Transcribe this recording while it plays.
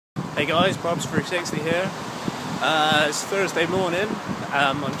Hey guys, Bob's360 here. It's Thursday morning.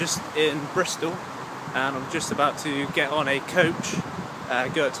 I'm just in Bristol and I'm just about to get on a coach,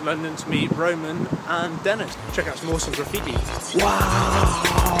 go up to London to meet Roman and Dennis. Check out some awesome graffiti. Wow!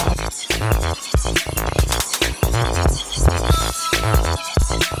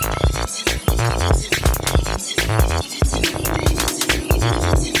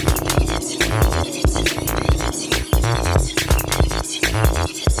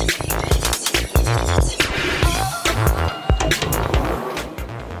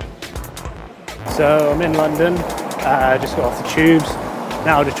 So I'm in London, just got off the tubes,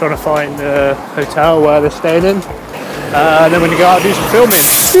 now just trying to find the hotel where they're staying in, and then we're going to go out and do some filming.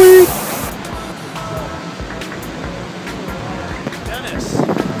 Sweet! Dennis,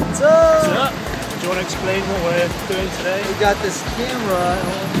 what's up? Do you want to explain what we're doing today? We got this camera and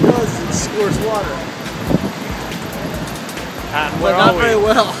all it does is it squirts water. And but where not are we? very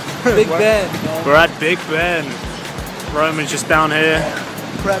well. Big Ben. We're at Big Ben. Roman's just down here.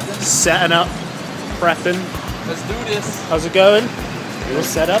 Prepping. Setting up. Prepping. Let's do this. How's it going? We'll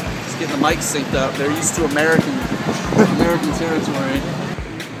set up. Just getting the mics synced up. They're used to American territory.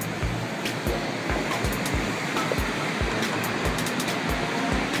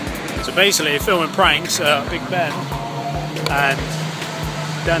 So basically, filming pranks at Big Ben, and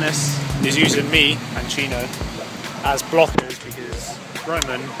Dennis is using me and Chino as blockers because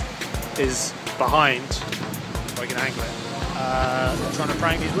Roman is behind, so I can angle it, trying to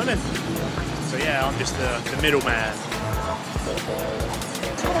prank these women. So yeah, I'm just the middleman.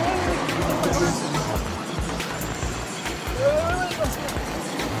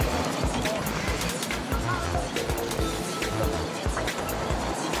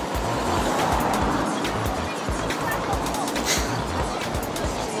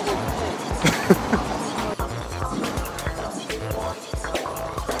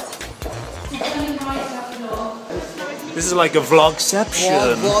 This is like a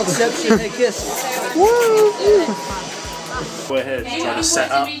vlogception. Vlogception, hey kiss. Woo! We're here trying to set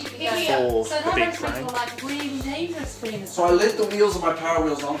up for the big prank. So I lit the wheels of my Power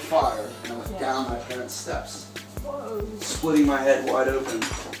Wheels on fire and I went down my parents' steps. Whoa. Splitting my head wide open.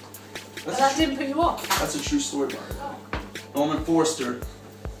 That didn't put you off? That's a true story, Norman Forster.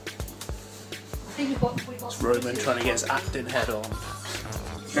 It's Roman trying to get his acting head on.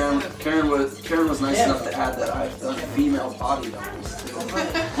 Karen was nice enough to add that I've done female body doubles too. To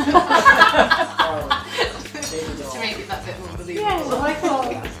make it that bit more believable. Yeah, so I thought.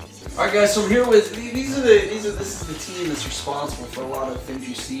 Alright guys, so I'm here with this is the team that's responsible for a lot of the things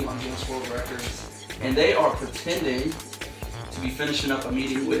you see on Guinness World Records. And they are pretending to be finishing up a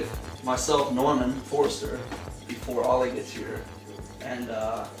meeting with myself, Norman Forster, before Ollie gets here. And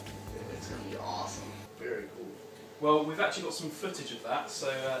it's gonna be awesome. Very cool. Well, we've actually got some footage of that, so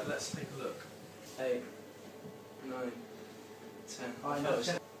let's take a look. 8, 9, 10. Oh, no, it's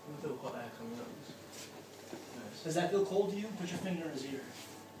a little hot air coming up. Does that feel cold to you? Put your finger in his ear.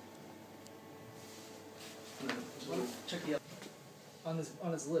 No, check the on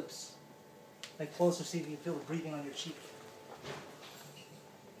his lips. Like closer, see if you can feel the breathing on your cheek.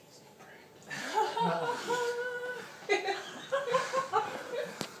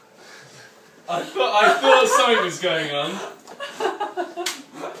 I thought something was going on.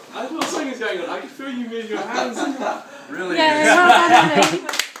 I thought something was going on. I could feel you move your hands. Really yeah, good.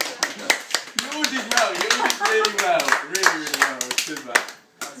 You all did well. You all did really well. Really well. Good man.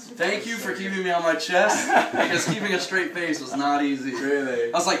 Thank you for keeping me on my chest, because keeping a straight face was not easy.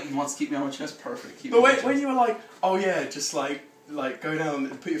 Really. I was like, he wants to keep me on my chest? Perfect. But wait, when you were like, oh yeah, just like go down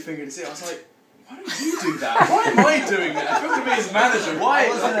and put your finger in his ear, I was like, why don't you do that? Why am I doing that? If you're going to be his manager, why? I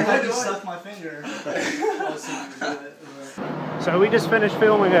was going to have you suck my finger. So we just finished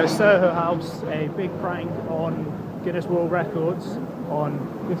filming at Soho House a big prank on Guinness World Records on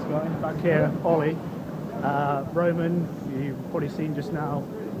this guy back here, Ollie. Roman, you've probably seen just now,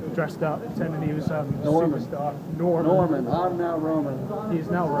 dressed up, pretending he was Norman. Superstar. Norman. I'm now Roman. He's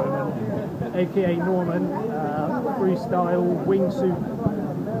now Roman, aka Norman, freestyle wingsuit.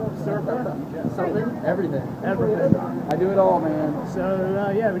 Something? Everything. Everything. I do it all, man.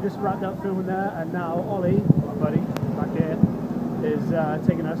 So yeah, we just wrapped up filming there, and now Ollie, my buddy, back here, is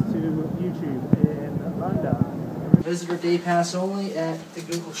taking us to YouTube in London. Visitor day pass only at the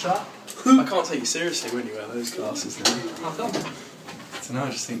Google shop. I can't take you seriously when you wear those glasses now. How come? So now I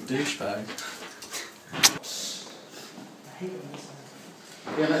just think douchebag. I hate this.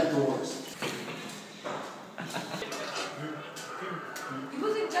 Yeah, that doors. He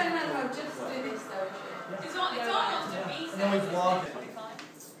wasn't going around about just do this though, is it? It's not me. And then we vlog.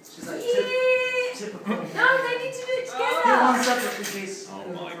 She's like, typical. No, they need to do it together. Get one separate in case.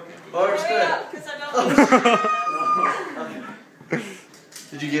 Barb's good.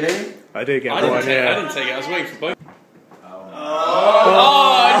 Did you get any? I did get I one, yeah. didn't take it. I was waiting for both.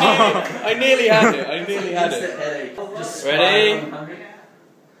 I nearly had it. I nearly had it. Ready?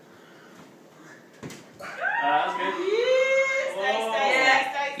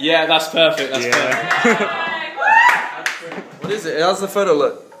 Yeah, that's perfect. That's perfect. What is it? How's the photo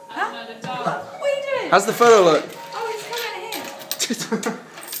look? Huh? What are you doing? How's the photo look? Oh, it's coming here.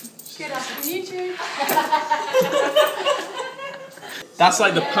 Good after YouTube. That's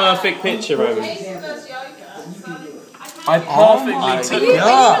like the perfect picture, Roman. I perfectly took it.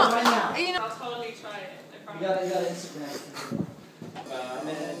 Are you not? You gotta Instagram. And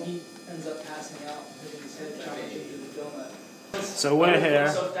then he ends up passing out and hitting his head trying to do the donut. So we're here,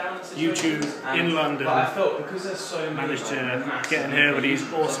 YouTube in London. Because there's so many Managed to get in here with these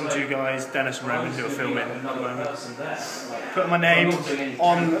awesome two guys, Dennis and Roman, who are filming at the moment. Put my name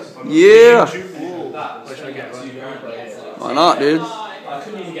on YouTube. Where should I get one? Why not, dude? I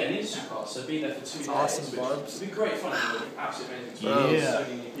couldn't even get an Instagram pass, so being there for 2 days. Awesome, Barbs. It'd be great fun. Absolutely amazing. Yeah.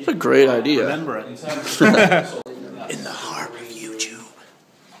 It's a great idea. Remember it. In the heart of YouTube.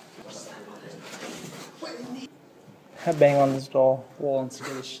 I bang on this wall and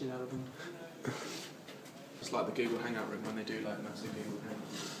scare the shit out of him. It's like the Google Hangout room when they do like massive Google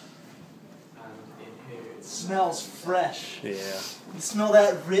Hangouts. And in here It smells fresh. Yeah. You smell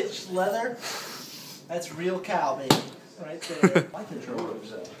that rich leather? That's real cow, baby. Right there. I like the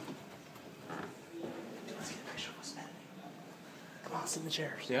drawers. Let's get a picture of us editing. Come on, sit in the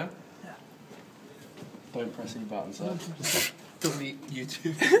chairs. Yeah? Yeah. Don't press any buttons up. Delete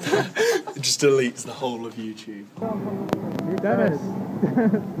YouTube. It just deletes the whole of YouTube. Dennis.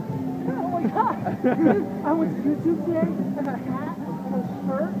 Oh my god! I went to YouTube today and a hat and a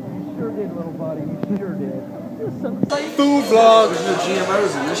shirt. You sure did, little buddy. You sure did. Food vlog. There's no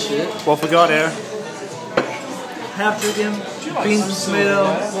GMOs in this shit. What we got here? Half chicken, beans, tomato,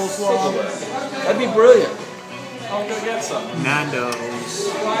 coleslaw. That'd be brilliant. I'm gonna get some. Nando's.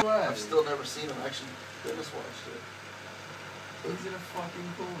 I've still never seen him actually fitness watched it.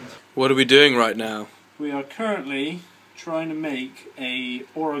 What are we doing right now? We are currently trying to make a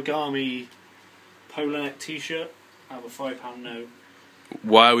origami polo neck t-shirt out of a £5 note.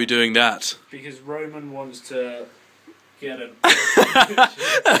 Why are we doing that? Because Roman wants to get an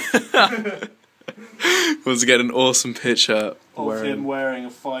Let's get an awesome picture of him wearing a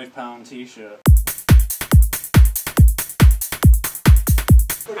 £5 t-shirt.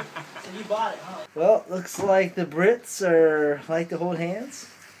 You bought it, huh? Well, looks like the Brits are like to hold hands.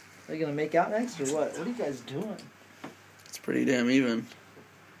 Are they gonna make out next or what? What are you guys doing? It's pretty damn even.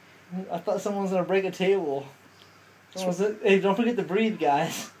 I thought someone was gonna break a table. Hey, don't forget to breathe,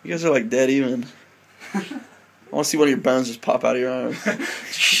 guys. You guys are like dead even. I want to see one of your bones just pop out of your arms.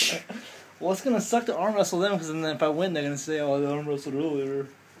 Well, it's gonna suck to arm wrestle them because then if I win, they're gonna say, "Oh, they arm wrestled earlier."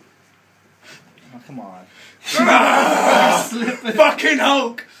 Oh, come on. Fucking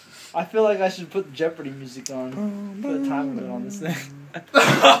Hulk! I feel like I should put Jeopardy music on. Put a time limit on this thing.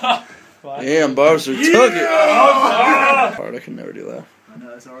 Damn, Barbster took it. Hard, I can never do that. I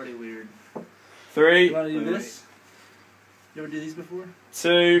know, it's already weird. 3, You wanna do this? You ever do these before?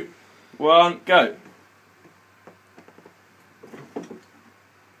 2, 1, go.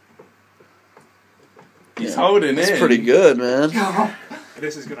 He's holding That's it. pretty good, man.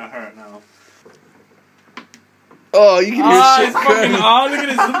 This is gonna hurt now. Oh, you can hear shit fucking, cracking. look at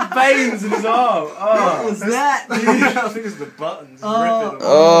his veins in his arm. What was that? I think it's the buttons.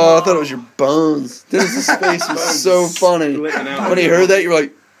 Oh, I thought it was your bones. Dennis's face was so funny. When he heard that, you were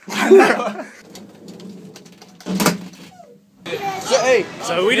like...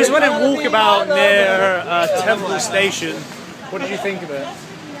 So we just went and walkabout near Temple Station. What did you think of it?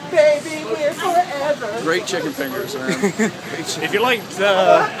 Baby, we're forever. Great chicken fingers, man. If you liked,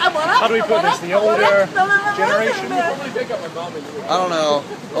 how do we put this, the older generation? I don't know.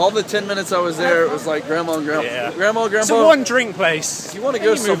 All the 10 minutes I was there, it was like grandma and grandpa. Yeah. Grandma and It's grandpa. a one-drink place. If you want to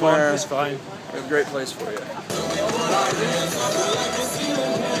go You move on, somewhere, it's fine. we have a great place for you.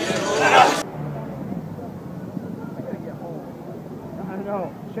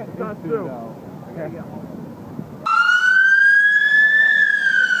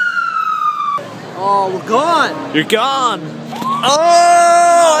 Oh, we're gone. You're gone.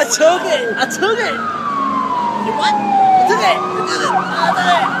 Oh, I took it. I took it. You what? I took it. I did it. I did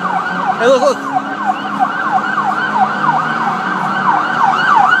it. Hey, look, look.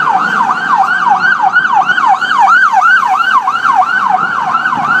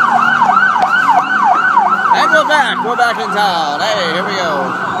 And we're back. We're back in town. Hey, here we go.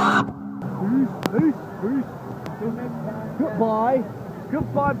 Goodbye.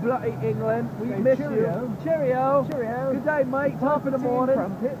 Goodbye, bloody England. We miss you. Cheerio. Cheerio. Good day, mate. Half in the morning.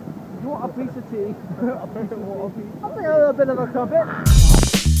 You want a piece of tea? I think a little bit of a crumpet.